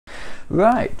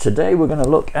Right, today we're going to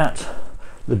look at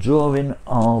the drawing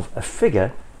of a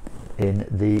figure in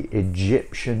the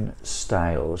Egyptian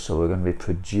style. So we're going to be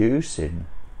producing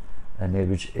an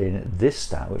image in this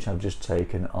style, which I've just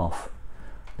taken off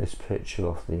this picture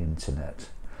off the internet.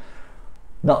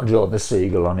 Not drawn the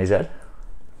seagull on his head.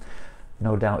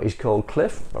 No doubt he's called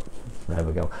Cliff, but there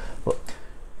we go. But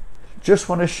just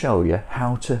want to show you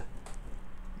how to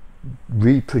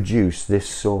reproduce this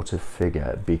sort of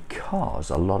figure,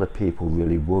 because a lot of people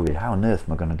really worry, how on earth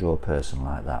am I going to draw a person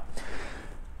like that?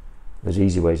 There's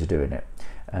easy ways of doing it,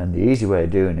 and the easy way of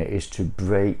doing it is to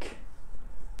break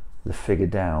the figure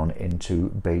down into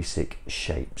basic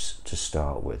shapes to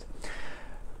start with.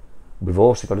 We've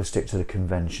also got to stick to the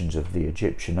conventions of the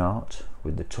Egyptian art,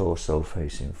 with the torso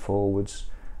facing forwards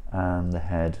and the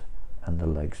head and the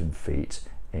legs and feet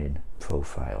in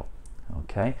profile.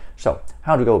 Okay, so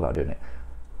how do we go about doing it?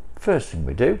 First thing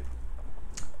we do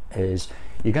is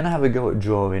you're going to have a go at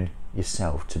drawing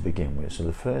yourself to begin with. So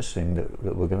the first thing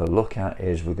that we're going to look at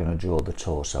is we're going to draw the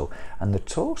torso, and the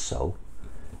torso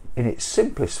in its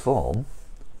simplest form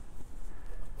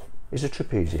is a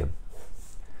trapezium.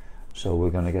 So we're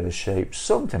going to get a shape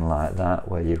something like that,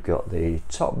 where you've got the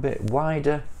top bit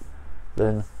wider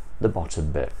than the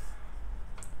bottom bit.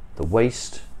 The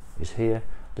waist is here,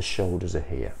 the shoulders are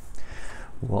here.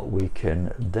 What we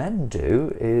can then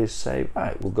do is say,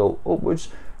 right, we'll go upwards,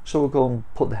 so we'll go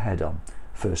and put the head on.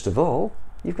 First of all,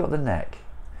 you've got the neck.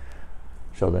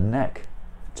 So the neck,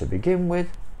 to begin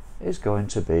with, is going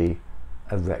to be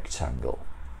a rectangle,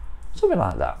 something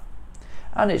like that.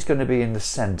 And it's going to be in the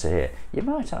centre here. You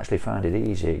might actually find it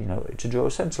easier, you know, to draw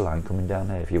a centre line coming down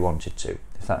here if you wanted to,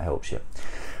 if that helps you.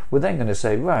 We're then going to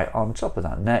say, right, on top of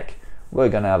that neck, we're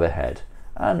going to have a head.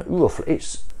 And roughly,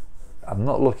 I'm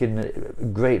not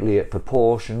looking greatly at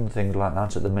proportion, things like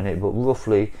that at the minute, but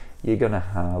roughly you're going to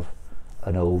have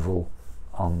an oval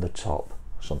on the top,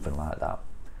 something like that.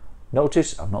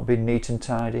 Notice I'm not being neat and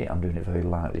tidy, I'm doing it very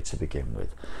lightly to begin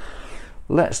with.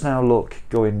 Let's now look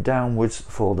going downwards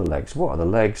for the legs. What are the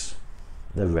legs?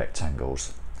 They're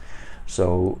rectangles.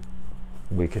 So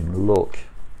we can look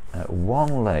at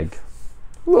one leg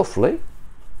roughly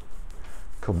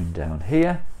coming down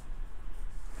here.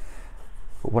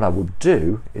 But what I would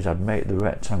do is I'd make the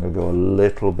rectangle go a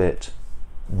little bit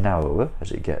narrower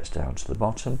as it gets down to the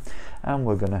bottom, and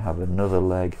we're going to have another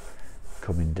leg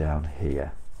coming down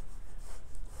here.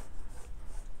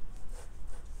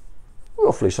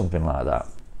 Roughly something like that.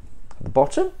 At the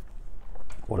bottom,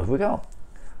 what have we got?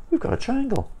 We've got a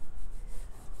triangle.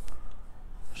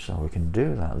 So we can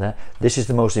do that there. This is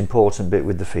the most important bit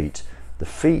with the feet. The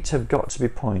feet have got to be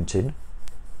pointing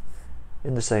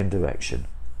in the same direction.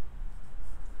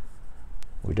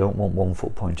 We don't want one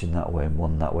foot pointing that way and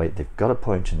one that way. They've got to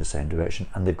point in the same direction,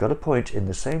 and they've got to point in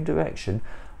the same direction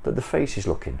that the face is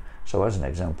looking. So as an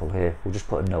example here, we'll just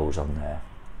put a nose on there.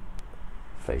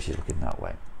 Face is looking that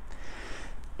way.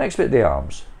 Next bit, the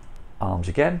arms. Arms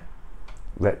again,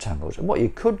 rectangles. And what you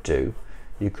could do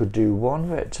one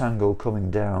rectangle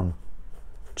coming down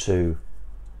to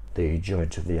the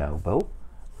joint of the elbow,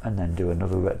 and then do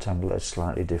another rectangle at a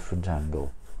slightly different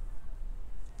angle,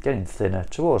 getting thinner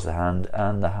towards the hand,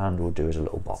 and the hand will do as a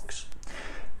little box.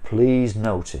 Please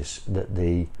notice that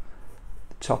the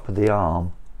top of the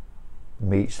arm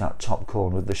meets that top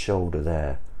corner of the shoulder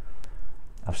there.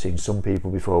 I've seen some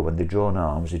people before, when they've drawn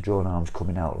arms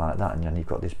coming out like that, and then you've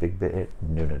got this big bit here.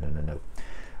 No.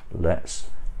 Let's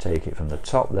take it from the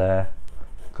top there,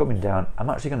 coming down. I'm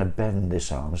actually going to bend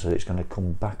this arm so it's going to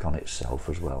come back on itself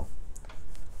as well.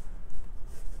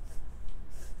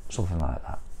 Something like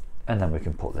that. And then we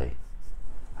can put the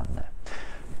hand there.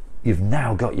 You've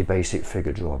now got your basic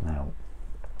figure drawn out.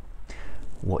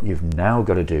 What you've now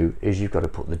got to do is you've got to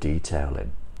put the detail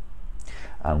in.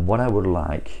 And what I would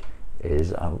like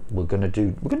is we're going to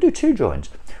do two drawings.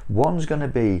 One's going to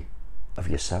be of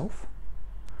yourself,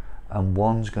 and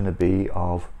one's going to be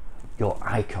of your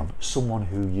icon, someone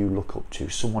who you look up to,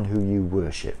 someone who you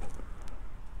worship.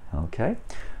 Okay,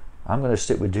 I'm going to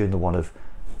stick with doing the one of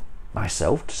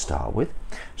myself to start with.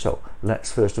 So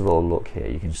let's first of all look here.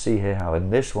 You can see here how in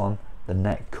this one the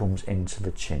neck comes into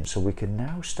the chin, so we can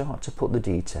now start to put the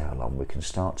detail on. We can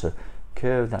start to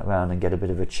curve that round and get a bit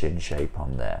of a chin shape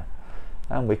on there,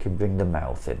 and we can bring the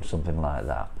mouth in, something like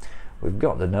that. We've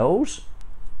got the nose,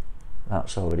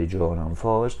 that's already drawn on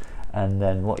for us, and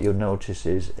then what you'll notice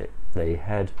is the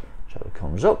head sort of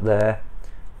comes up there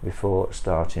before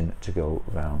starting to go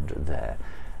round there.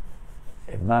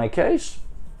 In my case,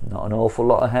 not an awful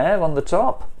lot of hair on the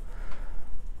top,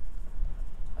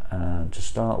 and to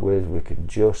start with we can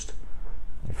just,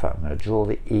 in fact I'm going to draw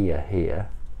the ear here,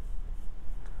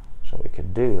 so we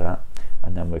can do that.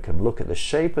 and then we can look at the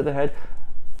shape of the head.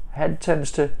 Head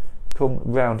tends to come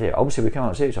round here. Obviously we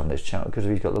can't see it on this chart because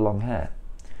he's got the long hair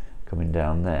coming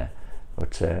down there,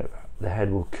 but the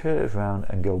head will curve round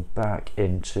and go back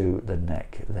into the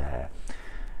neck there.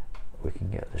 We can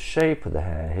get the shape of the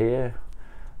hair here.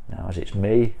 Now as it's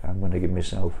me, I'm going to give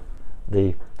myself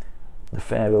the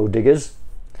Pharaoh diggers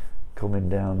coming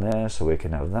down there, so we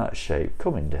can have that shape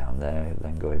coming down there,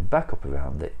 then going back up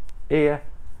around the ear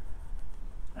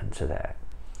and to there.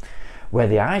 Where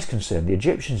the eye is concerned, the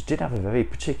Egyptians did have a very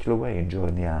particular way in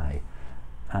drawing the eye,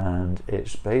 and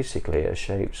it's basically a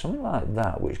shape something like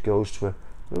that, which goes to a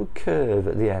little curve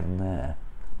at the end there,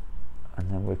 and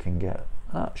then we can get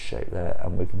that shape there,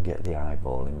 and we can get the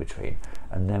eyeball in between,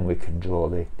 and then we can draw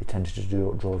they tended to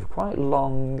draw quite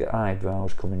long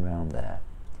eyebrows coming round there.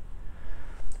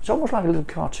 It's almost like a little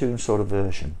cartoon sort of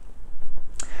version.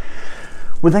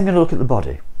 We're then going to look at the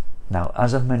body. Now,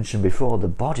 as I've mentioned before, the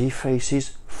body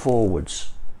faces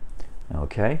forwards.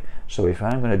 Okay, so if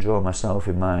I'm going to draw myself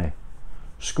in my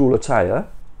school attire,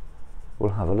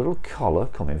 we'll have a little collar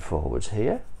coming forwards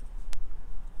here.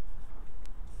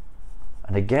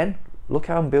 And again, look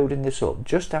how I'm building this up,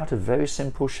 just out of very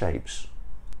simple shapes.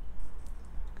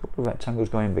 A couple of rectangles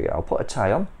going bigger. I'll put a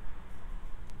tie on,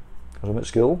 because I'm at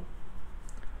school.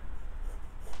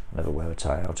 Never wear a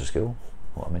tie out of school.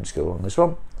 Well, I'm in school on this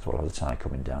one, so I'll have the tie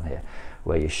coming down here.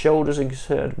 Where your shoulders are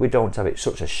concerned, we don't have it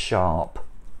such a sharp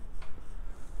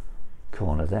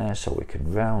corner there, so we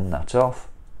can round that off.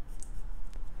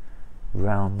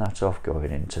 Round that off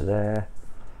going into there.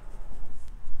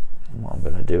 And what I'm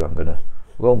going to do, I'm going to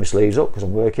roll my sleeves up because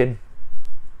I'm working.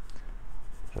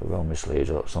 So roll my sleeves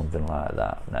up, something like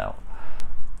that. Now,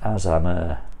 as I'm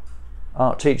an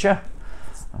art teacher,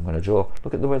 I'm going to draw,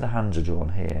 look at the way the hands are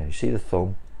drawn here. You see the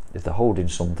thumb, if they're holding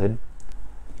something,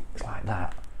 it's like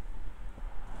that.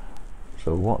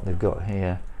 So what they've got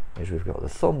here is we've got the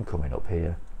thumb coming up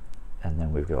here, and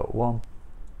then we've got 1,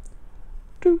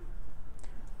 2,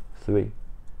 3,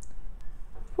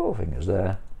 4 fingers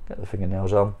there. Get the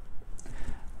fingernails on,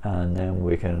 and then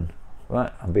we can,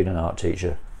 right, I'm being an art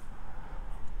teacher.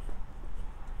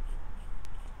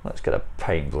 Let's get a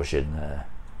paintbrush in there,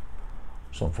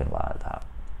 something like that.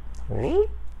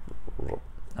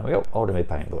 There we go, holding my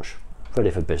paintbrush, ready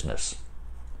for business.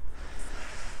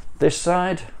 This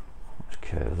side, let's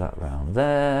curve that round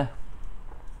there,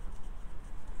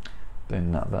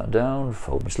 bring that back down,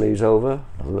 fold my sleeves over,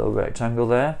 another little rectangle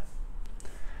there.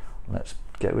 Let's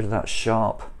get rid of that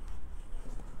sharp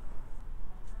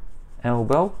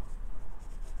elbow.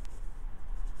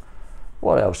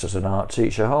 What else does an art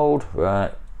teacher hold?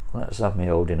 Right, let's have me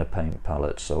holding a paint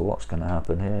palette. So what's going to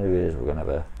happen here is we're going to have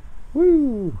a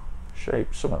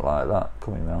shape, something like that,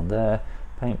 coming around there.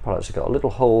 Paint palettes have got a little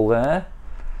hole there,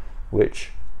 which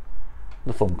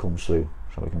the thumb comes through.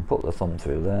 So we can put the thumb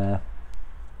through there,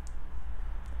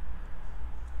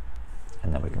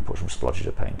 and then we can put some splotches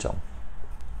of paint on.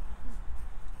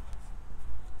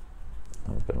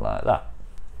 Something like that.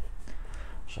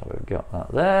 So we've got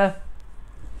that there.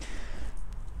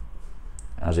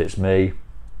 As it's me,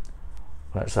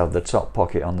 let's have the top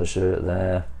pocket on the shirt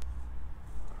there,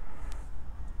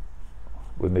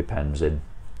 with my pens in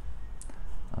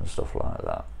and stuff like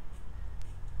that.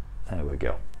 There we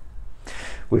go.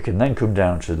 We can then come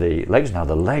down to the legs. Now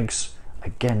the legs,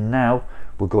 again, now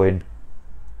we're going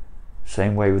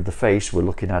same way with the face, we're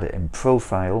looking at it in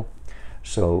profile,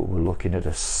 so we're looking at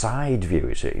a side view.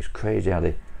 It's crazy how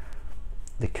they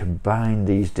combine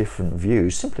these different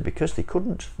views simply because they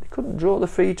couldn't draw the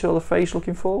feet or the face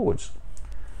looking forwards.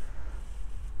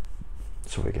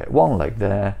 So we get one leg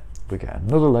there, we get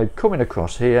another leg coming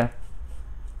across here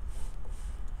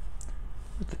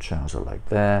with the trouser leg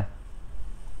there,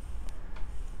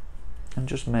 and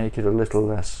just make it a little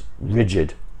less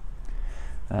rigid.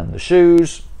 And the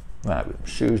shoes, right,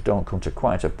 shoes don't come to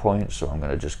quite a point, so I'm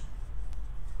going to just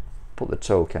put the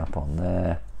toe cap on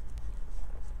there,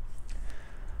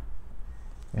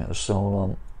 get the sole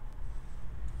on,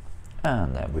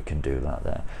 and then we can do that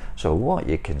there. So what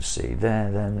you can see there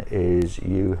then is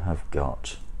you have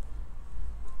got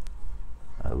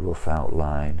a rough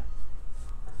outline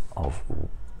of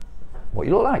what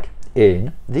you look like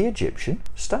in the Egyptian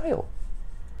style.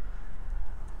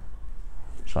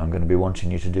 So I'm going to be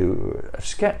wanting you to do a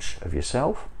sketch of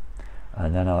yourself,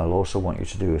 and then I'll also want you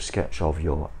to do a sketch of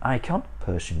your icon,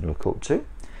 person you look up to.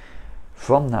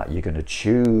 From that you're going to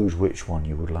choose which one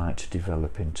you would like to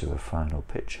develop into a final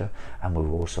picture, and we're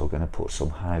also going to put some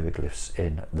hieroglyphs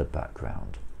in the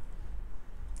background.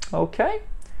 Okay,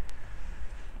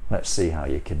 let's see how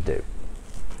you can do.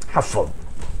 Have fun.